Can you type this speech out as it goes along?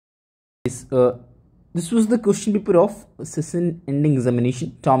Yes, this was the question paper of session ending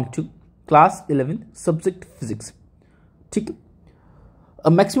examination term 2 class 11 subject physics. ठीक है,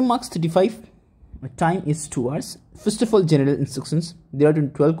 maximum marks 35, time is 2 hours. First of all, general instructions. There are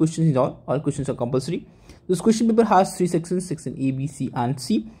 12 questions in all questions are compulsory. This question paper has 3 sections, section A, B, C and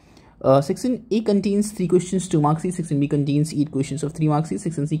C. Section A contains 3 questions, 2 marks each. Section B contains 8 questions of 3 marks each.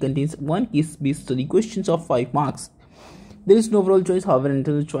 Section C contains 1 case-based study questions of 5 marks. There is no overall choice, however,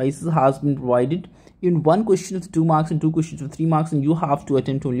 internal choices has been provided in 1 question of 2 marks and 2 questions of 3 marks, and you have to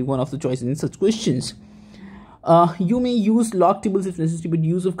attempt only one of the choices in such questions. You may use log tables if necessary, but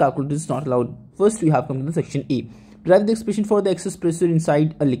use of calculator is not allowed. First, we have come to the section A. Derive the expression for the excess pressure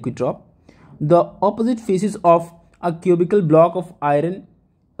inside a liquid drop. The opposite faces of a cubical block of iron,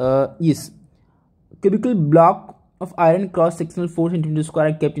 cubical block of iron cross-sectional 4 cm square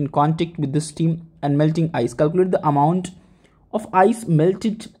are kept in contact with the steam and melting ice. Calculate the amount of ice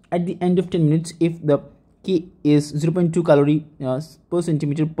melted at the end of 10 minutes if the K is 0.2 calorie per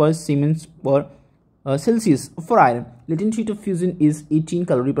centimeter per Siemens per Celsius. For iron, latent heat of fusion is 18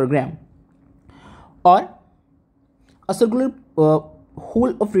 calorie per gram. Or a circular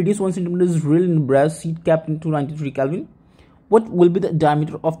hole of radius 1 centimeter is drilled in brass seed capped into 93 Kelvin. What will be the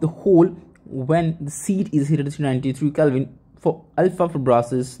diameter of the hole when the seed is heated at 93 Kelvin? For alpha for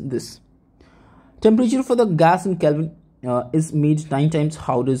brass is this. Temperature for the gas in Kelvin is made 9 times.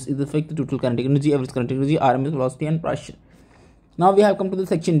 How does it affect the total kinetic energy, average kinetic energy, RMS velocity and pressure? Now we have come to the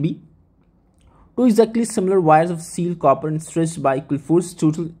section B. 2 exactly similar wires of steel, copper and stretched by equal force.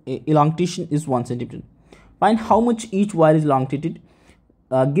 Total elongation is 1 centimeter. Find how much each wire is elongated.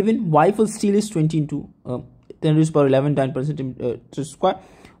 Given Y for steel is 20 into 10 raised to power 11 10 per centimeter square.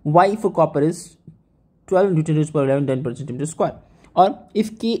 Y for copper is 12 into 10 raised to power 11 10 per centimeter square. Or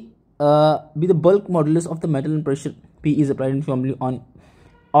if K be the bulk modulus of the metal and pressure P is applied uniformly on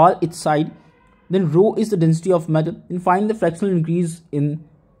all its side, then rho is the density of metal, and find the fractional increase in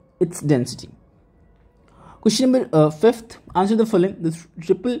its density. Question number 5th. Answer the following. The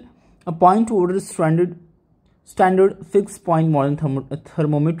triple point order standard fixed point modern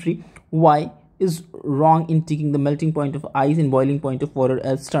thermometry Y is wrong in taking the melting point of ice and boiling point of water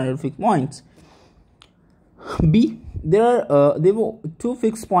as standard fixed points. B. There were 2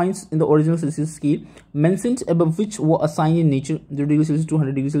 fixed points in the original Celsius scale mentioned above, which were assigned in nature 0 degrees Celsius to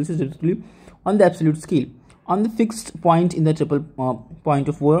 100 degrees Celsius respectively on the absolute scale. On the fixed point in the triple point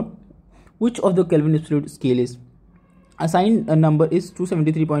of water, which of the Kelvin absolute scale is assigned? A number is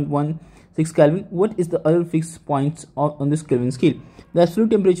 273.16 Kelvin. What is the other fixed points on this Kelvin scale? The absolute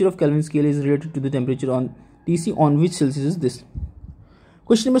temperature of Kelvin scale is related to the temperature on Tc on which Celsius is this.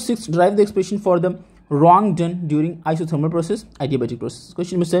 Question number 6. Derive the expression for the wrong done during isothermal process, adiabatic process.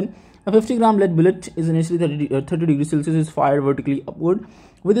 Question number 7. A 50-gram lead bullet is initially 30 degrees Celsius is fired vertically upward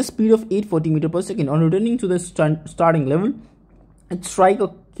with a speed of 840 meters per second. On returning to the starting level, it strike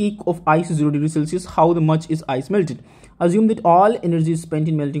a cake of ice 0 degrees Celsius. How much is ice melted? Assume that all energy is spent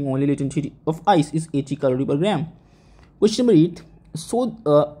in melting only latent heat of ice is 80 calorie per gram. Question number 8. So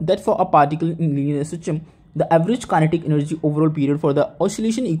that for a particle in linear system, the average kinetic energy overall period for the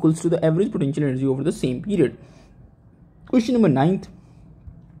oscillation equals to the average potential energy over the same period. Question number 9.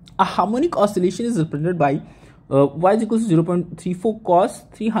 A harmonic oscillation is represented by y is equals to 0.34 cos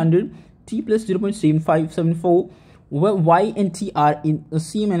 300 t plus 0.7574, where y and t are in the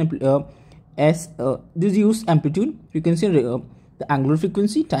same as reduced amplitude, frequency, and the angular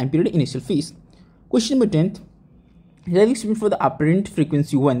frequency, time period, initial phase. Question number 10. Derive expression for the apparent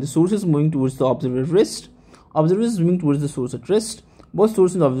frequency when the source is moving towards the observer at rest. Observer is moving towards the source at rest. Both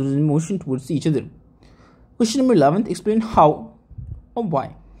source and observer is in motion towards each other. Question number 11. Explain how or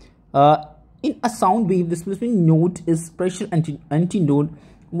why. In a sound wave, the displacement node is pressure anti-node,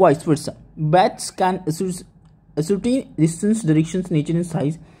 vice versa. Bats can ascertain distance, directions, nature and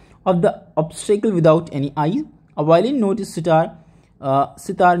size of the obstacle without any eye. A violin note is sitar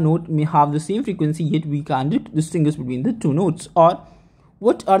note may have the same frequency, yet we can't distinguish between the 2 notes. Or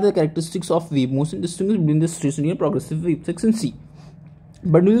what are the characteristics of wave motion? Distinguish between the stationary and progressive wave. Section C.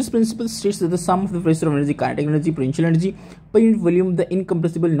 Bernoulli's principle states that the sum of the pressure of energy, kinetic energy, potential energy per unit volume of the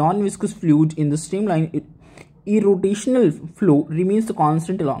incompressible non-viscous fluid in the streamline irrotational flow remains the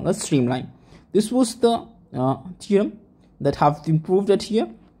constant along a streamline. This was the theorem that have been proved at here.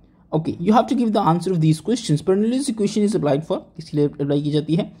 Okay, you have to give the answer of these questions. Bernoulli's equation is applied for, इसलिए apply की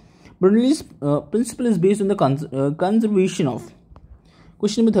जाती है. Bernoulli's principle is based on the conservation of.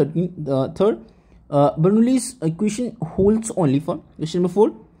 Question number 13. Third, Bernoulli's equation holds only for. Question number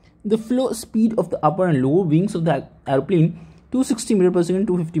 4. The flow speed of the upper and lower wings of the airplane 260 meters per second,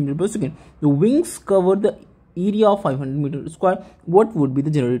 250 meters per second. The wings cover the area of 500 meters square. What would be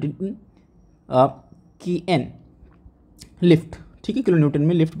the generated की N lift, ठीक है, kilo Newton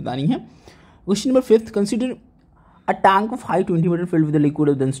में lift बतानी है। Question number 5, consider a tank of height 20 meter filled with a liquid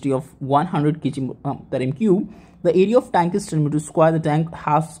of density of 100 kg per m cube. The area of tank is 10 meters square. The tank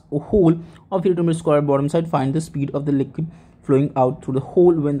has a hole of 3 meters square bottom side. Find the speed of the liquid flowing out through the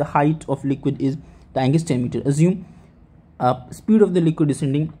hole when the height of liquid is tank is 10 meter. Assume speed of the liquid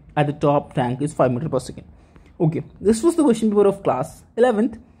descending at the top tank is 5 meter per second. Okay, this was the question paper of class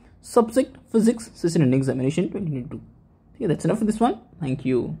 11th subject physics session and examination 2022. Okay, that's enough for this one. Thank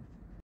you.